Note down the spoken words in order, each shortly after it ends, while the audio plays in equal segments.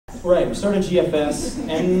Right, we started GFS,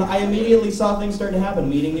 and I immediately saw things start to happen,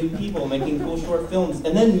 meeting new people, making cool short films.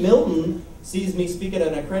 And then Milton sees me speak at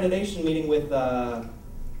an accreditation meeting with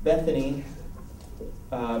Bethany,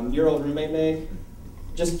 your old roommate Meg,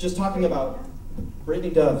 just talking about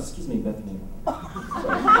Brittany Dove. Excuse me, Bethany.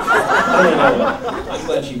 I don't know. I'm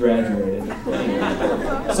glad she graduated.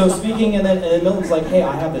 Anyway. So speaking, and then Milton's like, hey,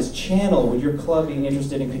 I have this channel. Would your club be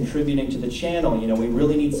interested in contributing to the channel? You know, we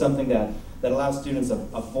really need something that allows students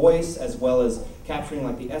a voice, as well as capturing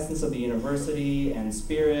like the essence of the university and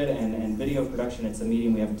spirit and video production. It's a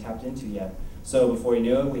medium we haven't tapped into yet. So before you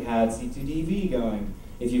knew it, we had C2TV going.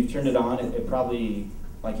 If you've turned it on, it probably,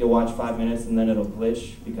 like you'll watch 5 minutes and then it'll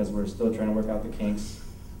glitch because we're still trying to work out the kinks.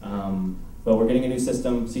 But we're getting a new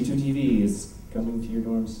system. C2TV is coming to your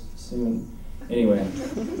dorms soon. Anyway,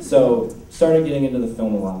 so started getting into the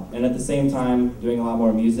film a lot. And at the same time, doing a lot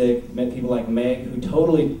more music. Met people like Meg, who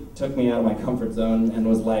totally took me out of my comfort zone and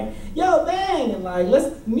was like, yo, bang, and like,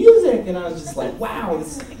 let's music. And I was just like, wow,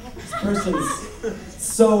 this person's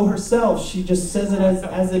so herself. She just says it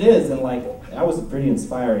as it is. And like, that was pretty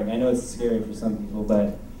inspiring. I know it's scary for some people,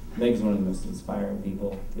 but Meg's one of the most inspiring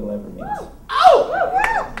people you'll ever meet. Oh!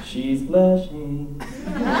 She's blushing.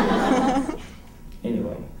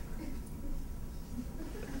 Anyway.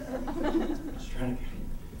 Just trying to...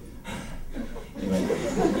 Anyway.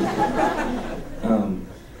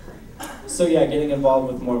 So yeah, getting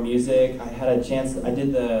involved with more music. I had a chance, I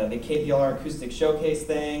did the KPLR acoustic showcase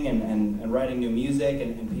thing and writing new music,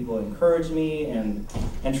 and people encouraged me and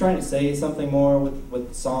trying to say something more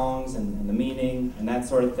with songs and the meaning and that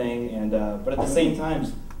sort of thing. And but at the same time,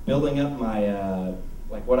 just building up my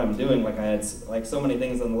like what I'm doing. Like I had like so many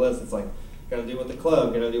things on the list. It's like gotta do with the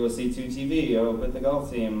club, gotta do with C2TV, oh, with the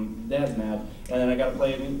golf team, Dad's mad, and then I gotta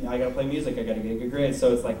play music, I gotta get good grades.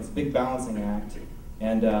 So it's like this big balancing act.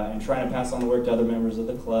 And trying to pass on the work to other members of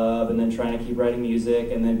the club, and then trying to keep writing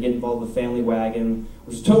music, and then get involved with Family Wagon,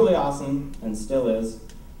 which is totally awesome, and still is.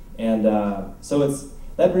 And so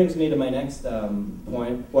that brings me to my next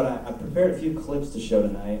point. I prepared a few clips to show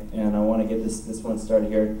tonight, and I want to get this one started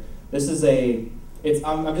here. This is I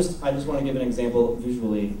just want to give an example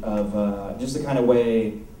visually of just the kind of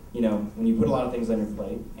way, you know, when you put a lot of things on your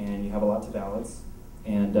plate, and you have a lot to balance.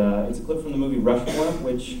 And it's a clip from the movie Rushmore,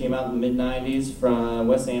 which came out in the mid-90s from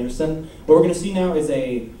Wes Anderson. What we're going to see now is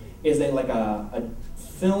a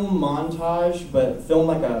film montage, but film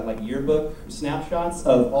like yearbook snapshots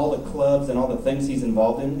of all the clubs and all the things he's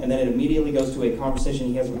involved in, and then it immediately goes to a conversation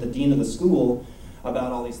he has with the dean of the school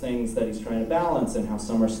about all these things that he's trying to balance and how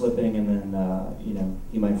some are slipping, and then you know,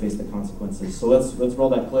 he might face the consequences. So let's roll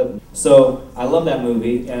that clip. So I love that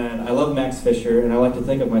movie, and I love Max Fisher, and I like to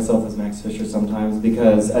think of myself as Max Fisher sometimes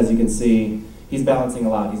because, as you can see, he's balancing a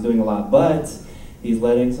lot, he's doing a lot, but he's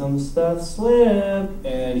letting some stuff slip,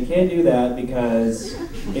 and he can't do that because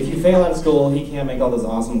if you fail out of school, he can't make all those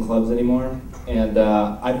awesome clubs anymore. And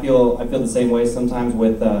I feel the same way sometimes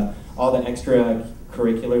with all the extra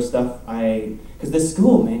curricular stuff. Because this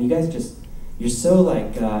school, man, you guys you're so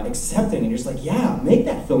like accepting, and you're just like, yeah, make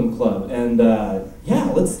that film club, and yeah,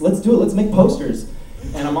 let's do it, let's make posters.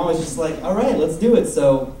 And I'm always just like, all right, let's do it.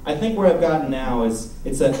 So I think where I've gotten now is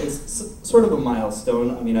it's sort of a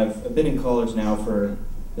milestone. I mean, I've been in college now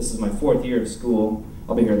this is my 4th year of school.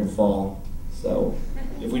 I'll be here in the fall, so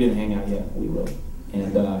if we didn't hang out yet, we will.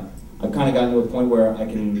 And I've kind of gotten to a point where I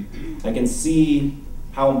can see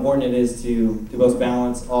how important it is to both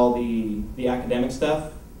balance all the academic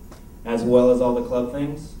stuff as well as all the club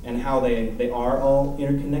things, and how they are all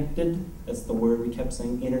interconnected. That's the word we kept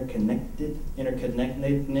saying,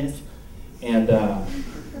 interconnectedness. And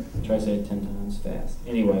try to say it 10 times fast.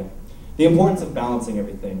 Anyway, the importance of balancing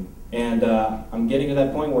everything. And I'm getting to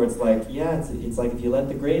that point where it's like, yeah, it's like if you let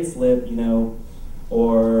the grades slip, you know,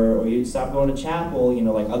 or you stop going to chapel, you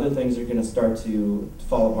know, like other things are gonna start to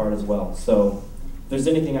fall apart as well. So if there's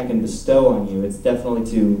anything I can bestow on you, it's definitely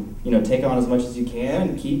to, you know, take on as much as you can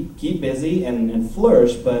and keep busy and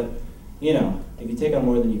flourish, but, you know, if you take on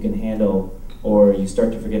more than you can handle, or you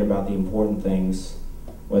start to forget about the important things,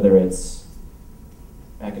 whether it's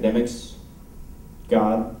academics,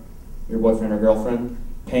 God, your boyfriend or girlfriend,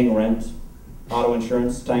 paying rent, auto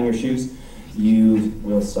insurance, tying your shoes, you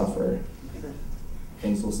will suffer.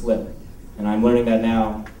 Things will slip. And I'm learning that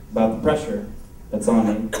now about the pressure that's on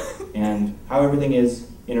me and how everything is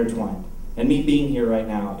intertwined. And me being here right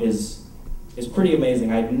now is pretty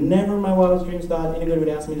amazing. I'd never in my wildest dreams thought anybody would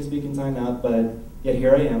ask me to speak in Timeout, but yet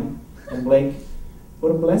here I am. And Blake, what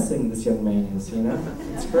a blessing this young man is, you know?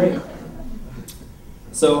 It's great.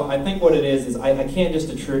 So I think what it is I can't just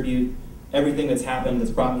attribute everything that's happened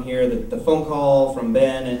that's brought me here, the phone call from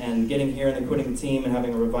Ben and getting here and then quitting the team and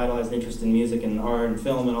having a revitalized interest in music and art and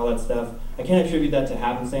film and all that stuff, I can't attribute that to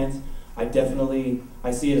happenstance. I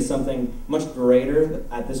see it as something much greater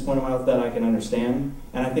at this point in my life that I can understand.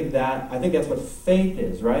 And I think that's what faith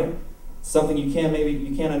is, right? Something you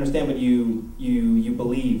can't understand, but you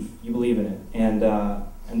believe in it.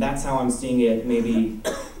 And that's how I'm seeing it maybe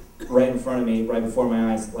right in front of me, right before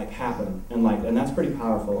my eyes, like happen. And that's pretty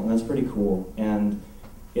powerful and that's pretty cool. And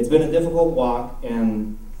it's been a difficult walk,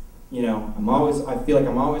 and you know, I feel like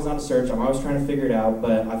I'm always on a search, I'm always trying to figure it out,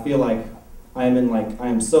 but I feel like I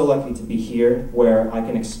am so lucky to be here where I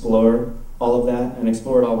can explore all of that and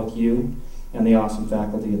explore it all with you and the awesome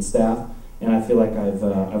faculty and staff. And I feel like I've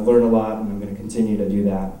learned a lot, and I'm going to continue to do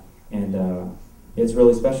that. And it's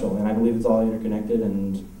really special, and I believe it's all interconnected,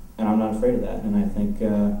 and I'm not afraid of that. And I think,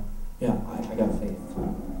 I got faith.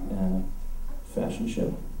 Fashion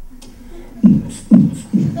show.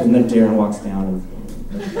 And then Darren walks down and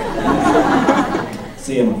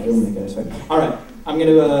see him on filmmaker. All right. I'm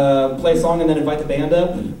gonna play a song and then invite the band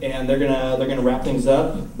up, and they're gonna wrap things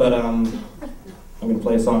up. But I'm gonna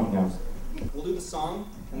play a song now. We'll do the song,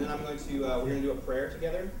 and then we're gonna do a prayer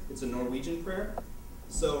together. It's a Norwegian prayer.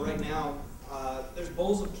 So right now, there's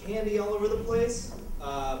bowls of candy all over the place.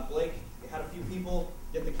 Blake had a few people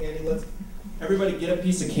get the candy. Let's everybody get a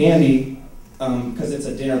piece of candy, because it's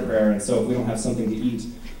a dinner prayer, and so if we don't have something to eat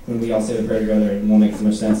when we all say the prayer together, it won't make so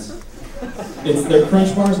much sense. They're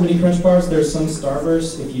crunch bars, mini crunch bars. There's some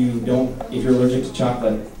Starburst if you're allergic to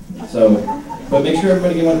chocolate. So, but make sure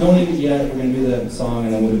everybody get one. Don't eat it yet. We're gonna do the song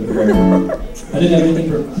and then we'll do the prayer. I didn't have anything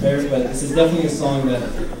prepared, but this is definitely a song that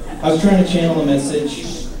I was trying to channel a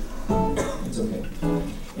message. It's okay.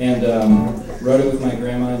 And wrote it with my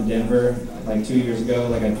grandma in Denver like 2 years ago.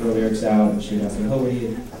 Like I throw lyrics out and she'd ask me, "Oh, what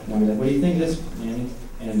do you think of this, Annie?"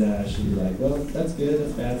 And she'd be like, "Well, that's good,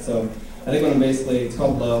 that's bad." So I think it's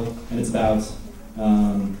called Low, and it's about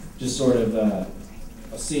just sort of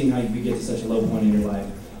seeing how you could get to such a low point in your life,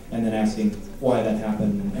 and then asking why that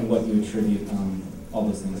happened and what you attribute all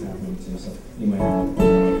those things happening to. So anyway,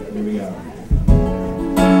 here we go.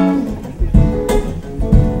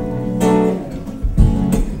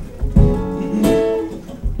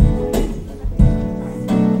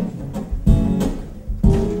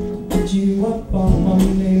 Put you up on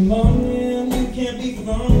Monday morning, you can't be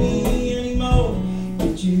phony anymore.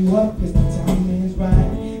 Get you up cause the time is right,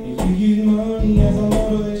 and you use money as a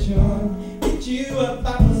motivation. Get you up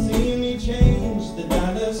after seeing me change. The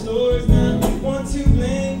dollar store's not one to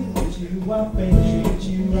blame. Get you up and treat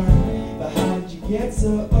you right, but how did you get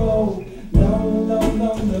so old? No, no,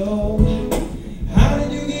 no, no. How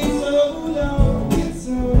did you get so low? Get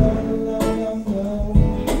so low, no, no, no.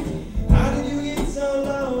 How did you get so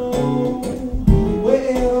low?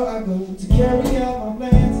 Well, I go to carry out my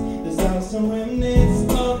plans. There's all some remnants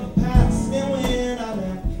of the past, and when I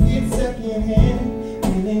left, it's secondhand.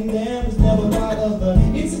 Feeling there was never part of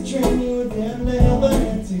it's a train you would never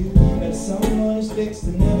had to. That someone is fixed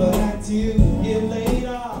and never had to get laid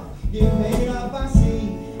off. I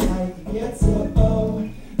see how you can get so low,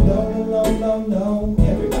 low, low, low, low.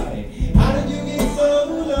 Everybody, how did you get so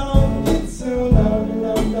low? Get so low,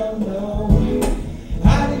 low, low, low.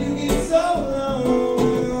 How did you get so low?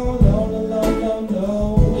 Low, low, low, low, low.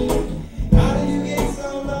 How did you get so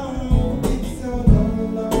low? Get so low,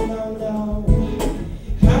 low, low, low.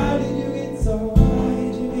 How did you get so? How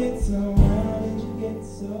did you get so? How did you get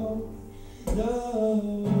so low?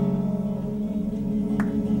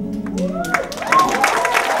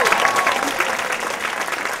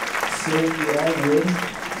 So if you all would,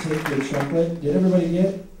 take your chocolate. Did everybody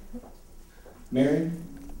get? Mary?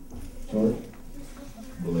 George?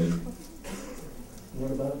 Blake?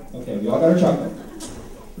 What about? Okay, we all got our chocolate.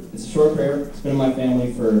 It's a short prayer. It's been in my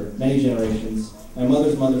family for many generations. My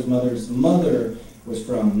mother's mother's mother was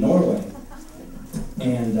from Norway.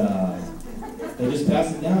 And they just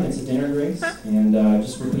passed it down. It's a dinner grace. And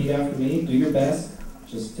just repeat after me. Do your best.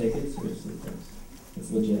 Just take it seriously. It's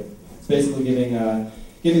legit. It's basically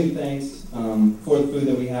giving thanks for the food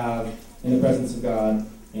that we have in the presence of God,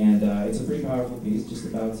 and it's a pretty powerful piece, just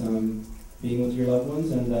about being with your loved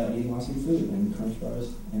ones and eating awesome food, and crunch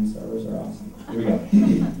bars and Starburst are awesome. Here we go.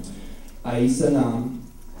 Aisanam,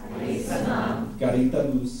 Garita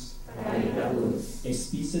Luz,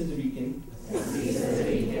 Espisa Driken,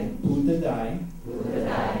 Pudadai,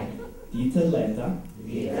 Dita Leta,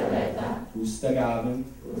 Ustagaven,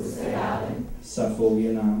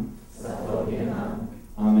 Safovianam.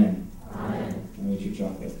 Amen. And eat your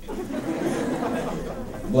chocolate.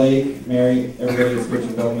 Blake, Mary, everybody at Spiritual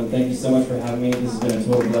Development, thank you so much for having me. This has been a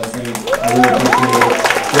total blessing. I really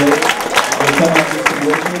appreciate it.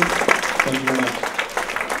 Richard.